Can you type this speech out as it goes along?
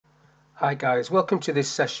Hi guys, welcome to this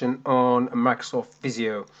session on Microsoft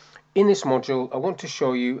Visio. In this module I want to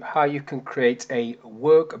show you how you can create a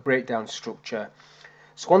work breakdown structure.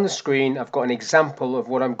 So on the screen I've got an example of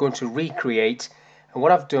what I'm going to recreate, and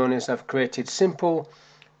what I've done is I've created simple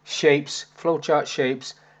shapes, flowchart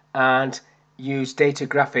shapes, and used data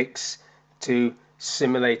graphics to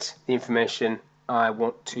simulate the information I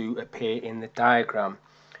want to appear in the diagram.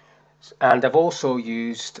 And I've also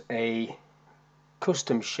used a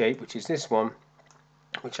custom shape, which is this one,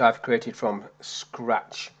 which I've created from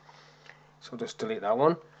scratch. So I'll just delete that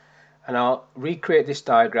one, and I'll recreate this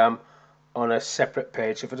diagram on a separate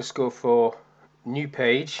page. If I just go for new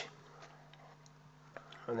page,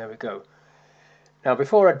 and there we go. Now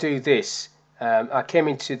before I do this, I came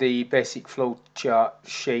into the basic flowchart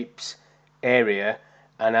shapes area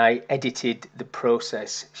and I edited the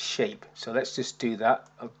process shape. So let's just do that.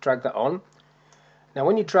 I'll drag that on. Now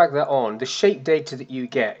when you drag that on, the shape data that you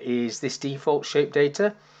get is this default shape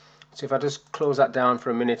data. So if I just close that down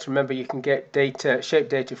for a minute, remember you can get shape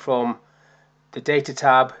data from the data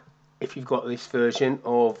tab if you've got this version,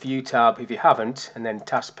 or view tab if you haven't, and then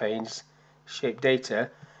task panes, shape data,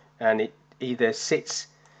 and it either sits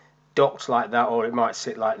docked like that or it might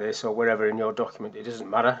sit like this or wherever in your document, it doesn't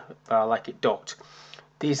matter, but I like it docked.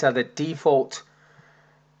 These are the default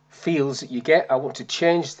fields that you get. I want to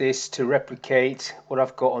change this to replicate what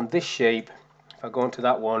I've got on this shape. If I go into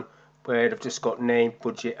that one where I've just got name,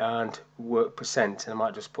 budget and work percent, and I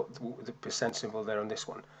might just put the percent symbol there on this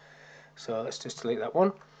one. So let's just delete that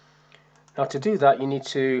one. Now to do that you need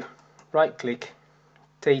to right click,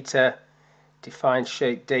 data, define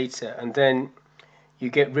shape data, and then you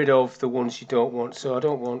get rid of the ones you don't want. So I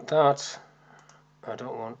don't want that, I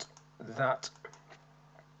don't want that,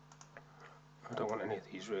 I don't want any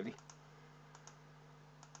of these really.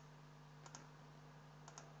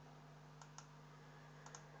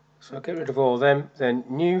 So I'll get rid of all of them, then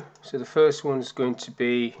new. So the first one's going to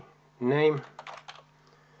be name,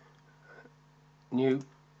 new.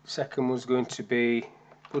 Second one's going to be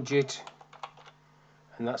budget,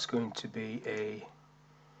 and that's going to be a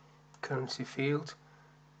currency field,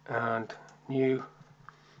 and new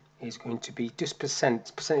is going to be just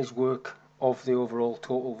percentage work of the overall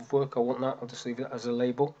total of work. I want that, I'll just leave it as a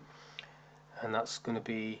label, and that's going to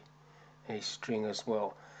be a string as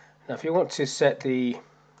well. Now if you want to set the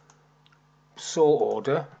sort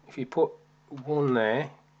order, if you put 1 there,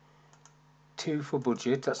 2 for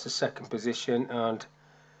budget, that's the second position, and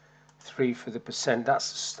 3 for the percent,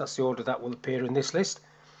 that's the order that will appear in this list.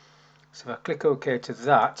 So if I click OK to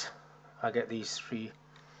that, I get these 3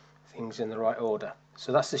 things in the right order.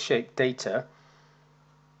 So that's the shape data.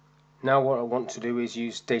 Now what I want to do is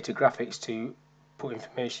use data graphics to put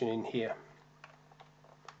information in here.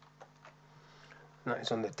 That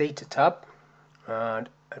is on the data tab and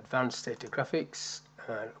advanced data graphics.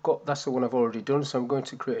 That's the one I've already done, so I'm going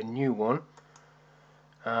to create a new one.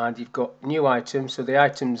 And you've got new items, so the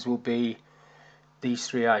items will be these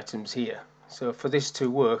 3 items here. So for this to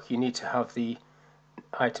work you need to have the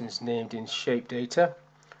items named in shape data.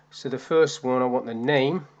 So the first one, I want the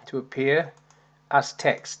name to appear as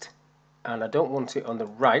text, and I don't want it on the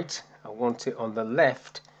right, I want it on the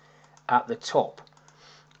left at the top,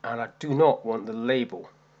 and I do not want the label.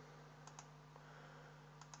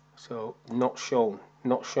 So not shown,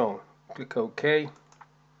 not shown. Click OK,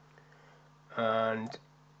 and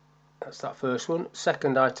that's that first one.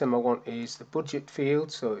 Second item I want is the budget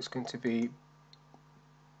field, so it's going to be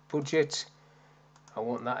budget. I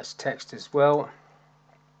want that as text as well,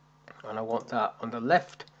 and I want that on the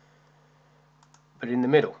left but in the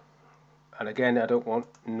middle, and again I don't want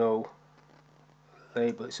no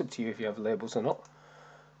label. It's up to you if you have labels or not.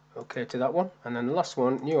 OK to that one. And then the last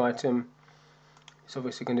one, new item, is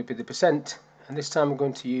obviously going to be the percent, and this time I'm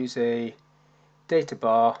going to use a data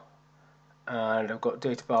bar, and I've got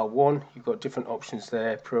data bar 1. You've got different options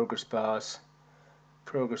there, progress bars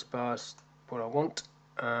what I want,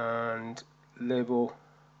 and label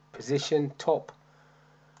position top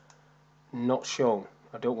not shown.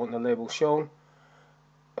 I don't want the label shown.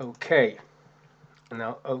 OK.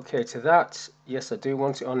 Now OK to that. Yes, I do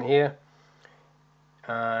want it on here.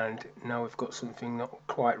 And now we've got something not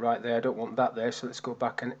quite right there. I don't want that there, so let's go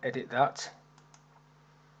back and edit that.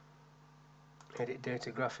 Edit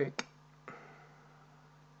data graphic.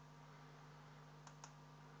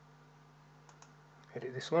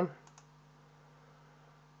 Edit this one.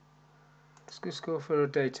 Let's just go for a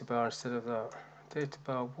data bar instead of that. Data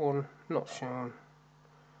bar 1 not shown.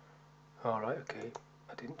 Alright, okay,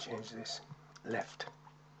 I didn't change this. Left,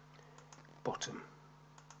 bottom.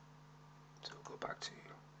 So we'll go back to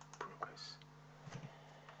progress.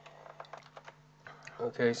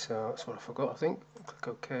 Okay, so that's what I forgot, I think. Click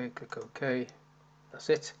OK, click OK. That's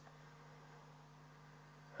it.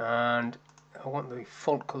 And I want the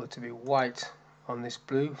font color to be white on this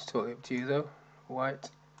blue. It's totally up to you though. White.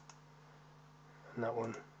 And that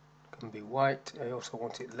one can be white. I also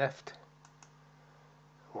want it left.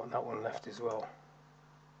 I want that one left as well.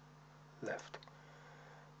 Left.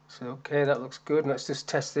 So okay, that looks good. Let's just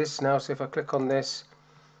test this now. So if I click on this,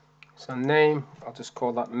 so name, I'll just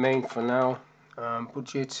call that main for now.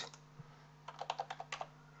 Budget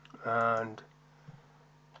and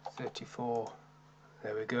 34.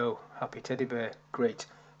 There we go. Happy teddy bear. Great.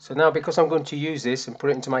 So now because I'm going to use this and put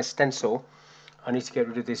it into my stencil, I need to get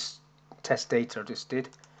rid of this test data I just did.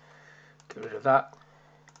 Get rid of that.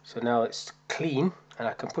 So now it's clean and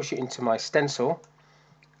I can push it into my stencil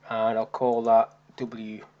and I'll call that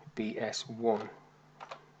WBS1.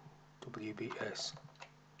 WBS1.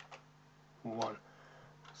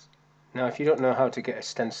 Now if you don't know how to get a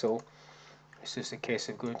stencil, it's just a case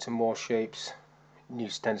of going to more shapes, new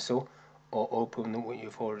stencil, or open what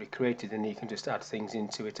you've already created and you can just add things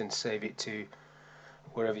into it and save it to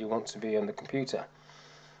wherever you want to be on the computer.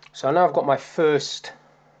 So now I've got my first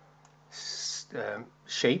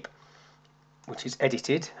shape, which is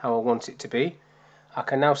edited how I want it to be. I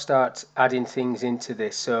can now start adding things into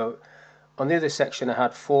this. So on the other section I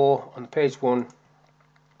had 4, on page 1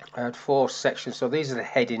 I had 4 sections. So these are the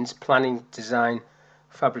headings: planning, design,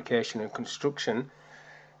 fabrication and construction.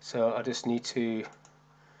 So I just need to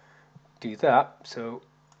do that. So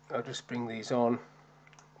I'll just bring these on.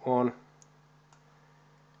 One.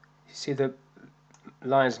 You see the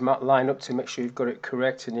lines line up to make sure you've got it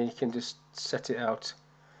correct, and then you can just set it out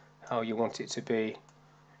how you want it to be.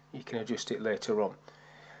 You can adjust it later on.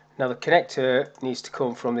 Now the connector needs to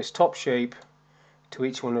come from this top shape to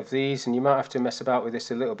each one of these, and you might have to mess about with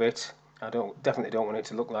this a little bit. I definitely don't want it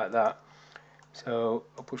to look like that, so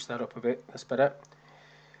I'll push that up a bit. That's better.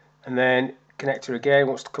 And then connector again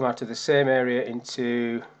wants to come out of the same area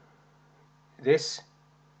into this,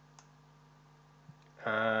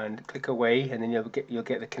 and click away, and then you'll get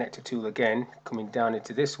the connector tool again coming down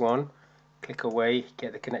into this one. Click away,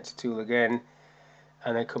 get the connector tool again,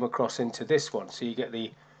 and then come across into this one. So you get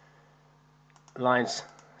the lines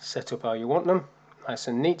set up how you want them, nice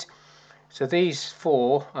and neat. So these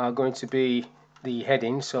 4 are going to be the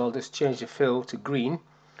headings, so I'll just change the fill to green,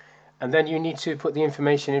 and then you need to put the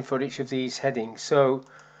information in for each of these headings. So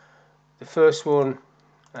the first one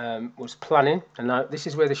was planning, and now this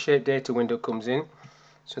is where the shape data window comes in.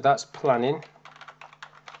 So that's planning,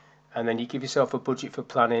 and then you give yourself a budget for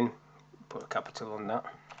planning, put a capital on that.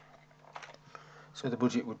 So the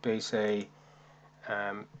budget would be, say,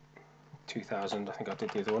 2,000, I think I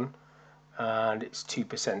did the other one, and it's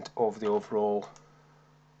 2% of the overall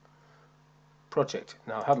project.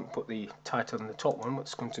 Now I haven't put the title in the top one, but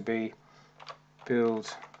it's going to be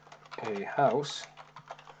build a house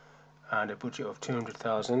and a budget of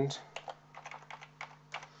 200,000,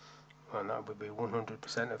 and that would be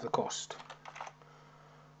 100% of the cost.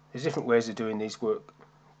 There's different ways of doing these work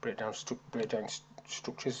breakdown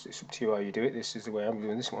structures. It's up to you how you do it. This is the way I'm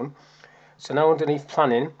doing this one. So now underneath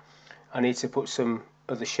planning I need to put some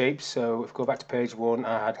other shapes. So if we go back to page 1,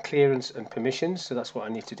 I had clearance and permissions, so that's what I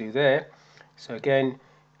need to do there. So again,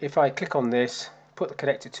 if I click on this, put the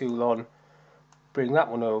connector tool on, bring that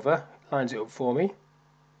one over, lines it up for me,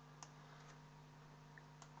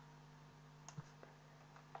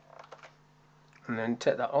 and then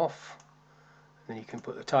take that off, and then you can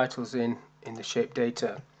put the titles in the shape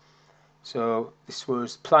data. So this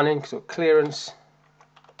was planning, so clearance,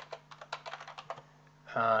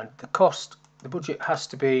 and the cost, the budget has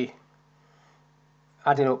to be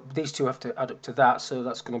adding up, these two have to add up to that, so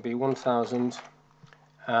that's going to be 1,000,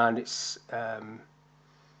 and it's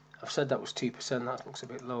I've said that was 2%, that looks a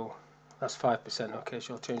bit low, that's 5%, okay,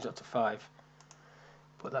 so I'll change that to 5,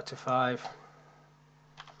 put that to 5,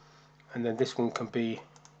 and then this one can be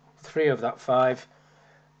 3 of that 5,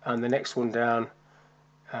 and the next one down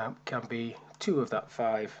can be 2 of that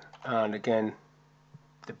 5, and again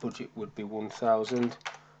the budget would be 1,000,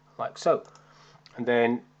 like so. And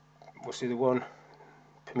then what's the other one?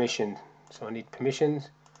 Permission. So I need permissions.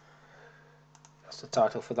 That's the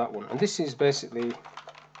title for that one. And this is basically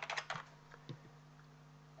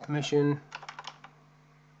permission,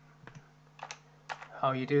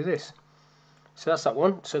 how you do this. So that's that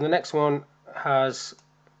one. So the next one has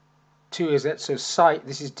 2 is it. So site,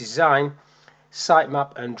 this is design,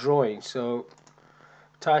 sitemap and drawing. So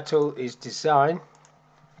title is design.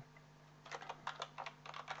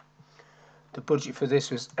 The budget for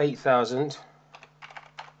this was 8,000,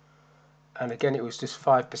 and again it was just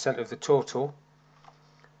 5% of the total.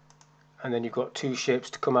 and then you've got two shapes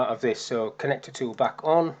to come out of this. So connector tool back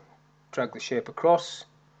on, drag the shape across,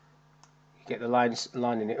 you get the lines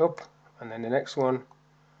lining it up, and then the next one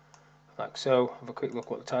like so. Have a quick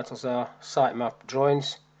look what the titles are. Sitemap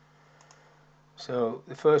drawings. So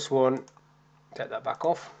the first one, take that back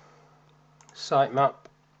off. Sitemap,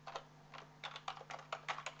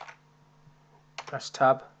 press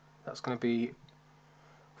tab. That's going to be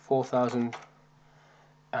 4,000,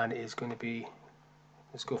 and it is going to be,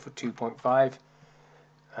 let's go for 2.5,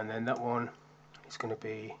 and then that one is going to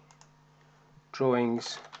be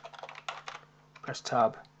drawings, press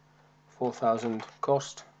tab, 4,000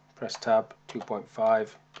 cost, press tab,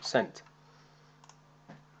 2.5%.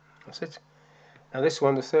 That's it. Now this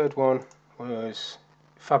one, the third one, was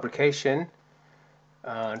fabrication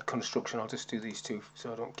and construction. I'll just do these two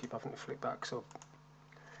so I don't keep having to flip back. So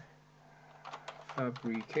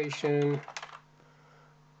fabrication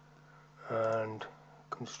and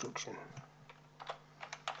construction.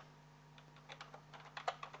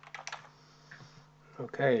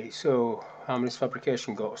 Okay, so how many's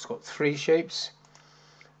fabrication got? It's got 3 shapes.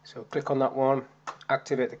 So click on that one,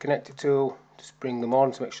 activate the connector tool, just bring them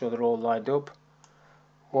on to make sure they're all lined up.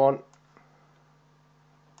 1,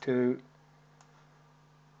 2,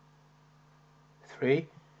 3.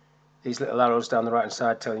 These little arrows down the right hand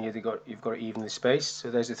side telling you you've got it evenly spaced. So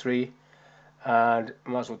there's the 3, and I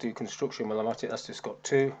might as well do construction while I'm at it. That's just got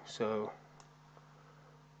 2. So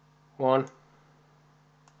 1,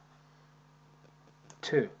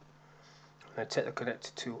 2. Then take the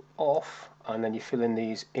connector tool off, and then you fill in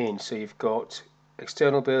these in. So you've got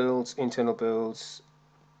external builds, internal builds,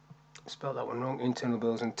 spelled that one wrong, internal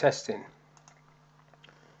builds and testing.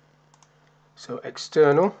 So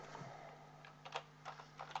external,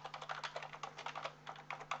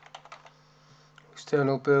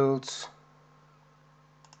 external builds,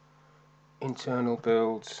 internal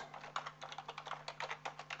builds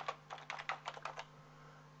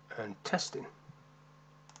and testing.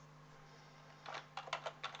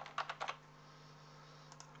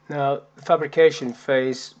 Now the fabrication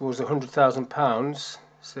phase was £100,000,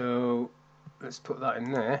 so let's put that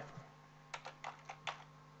in there.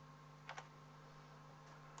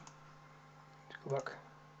 Let's go back.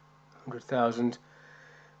 100,000,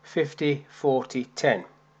 50, 40, 10.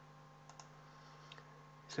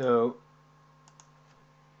 So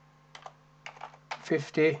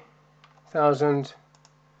 50,000,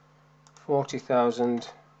 40,000,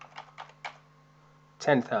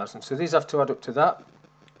 10,000. So these have to add up to that.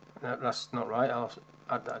 No, that's not right. I'll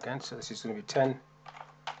add that again. So this is going to be 10.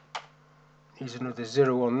 Here's another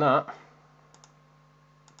 0 on that.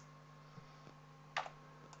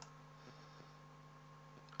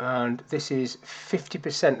 And this is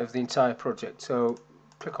 50% of the entire project. So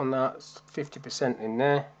click on that, 50% in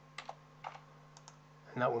there.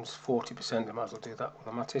 And that one's 40%. I might as well do that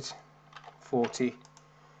while I'm at it. 40.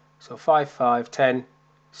 So 5, 5, 10,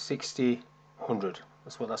 60, 100.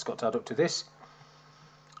 That's what that's got to add up to this.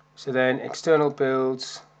 So then external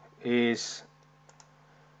builds is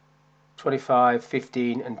 25,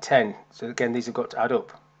 15 and 10. So again, these have got to add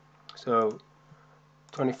up. So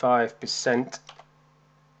 25%,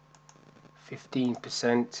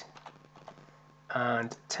 15%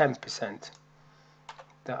 and 10%.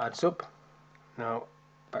 That adds up. Now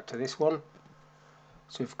back to this one.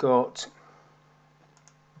 So we've got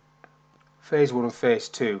phase 1 and phase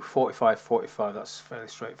 2, 45, 45. That's fairly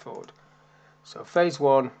straightforward. So phase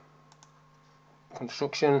 1,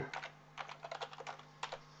 construction,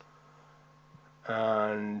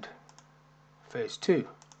 and phase 2.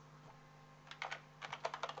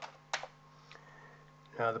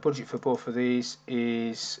 Now the budget for both of these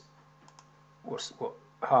is what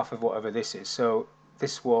half of whatever this is. So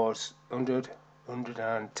this was 100,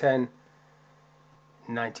 110,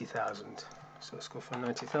 90,000. So let's go for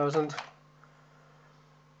 90,000.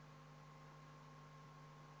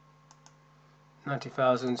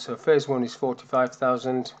 90,000. So phase 1 is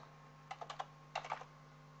 45,000.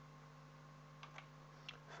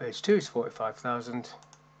 Phase 2 is 45,000.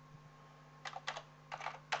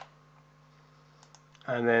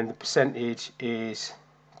 And then the percentage is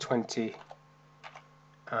 20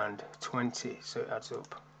 and 20, so it adds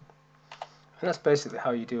up. And that's basically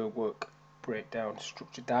how you do a work breakdown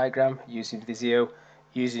structure diagram using Visio,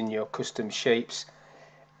 using your custom shapes.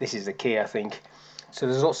 This is the key, I think. So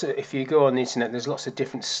there's lots of, if you go on the internet, there's lots of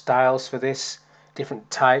different styles for this, different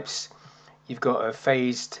types. You've got a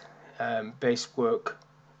phased base work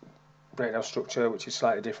breakdown structure, which is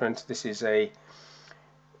slightly different. This is a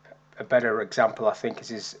better example, I think.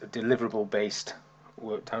 This is a deliverable based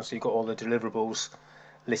work down. So you've got all the deliverables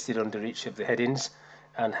listed under each of the headings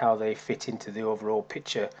and how they fit into the overall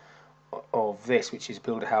picture of this, which is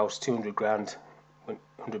build a house, 200 grand,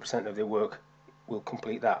 100% of the work will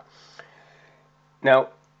complete that. Now,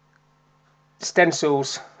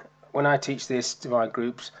 stencils, when I teach this to my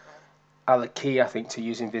groups, are the key, I think, to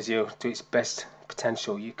using Visio to its best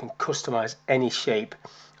potential. You can customize any shape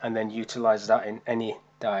and then utilize that in any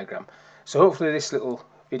diagram. So hopefully this little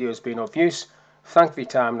video has been of use. Thank you for your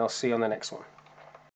time, and I'll see you on the next one.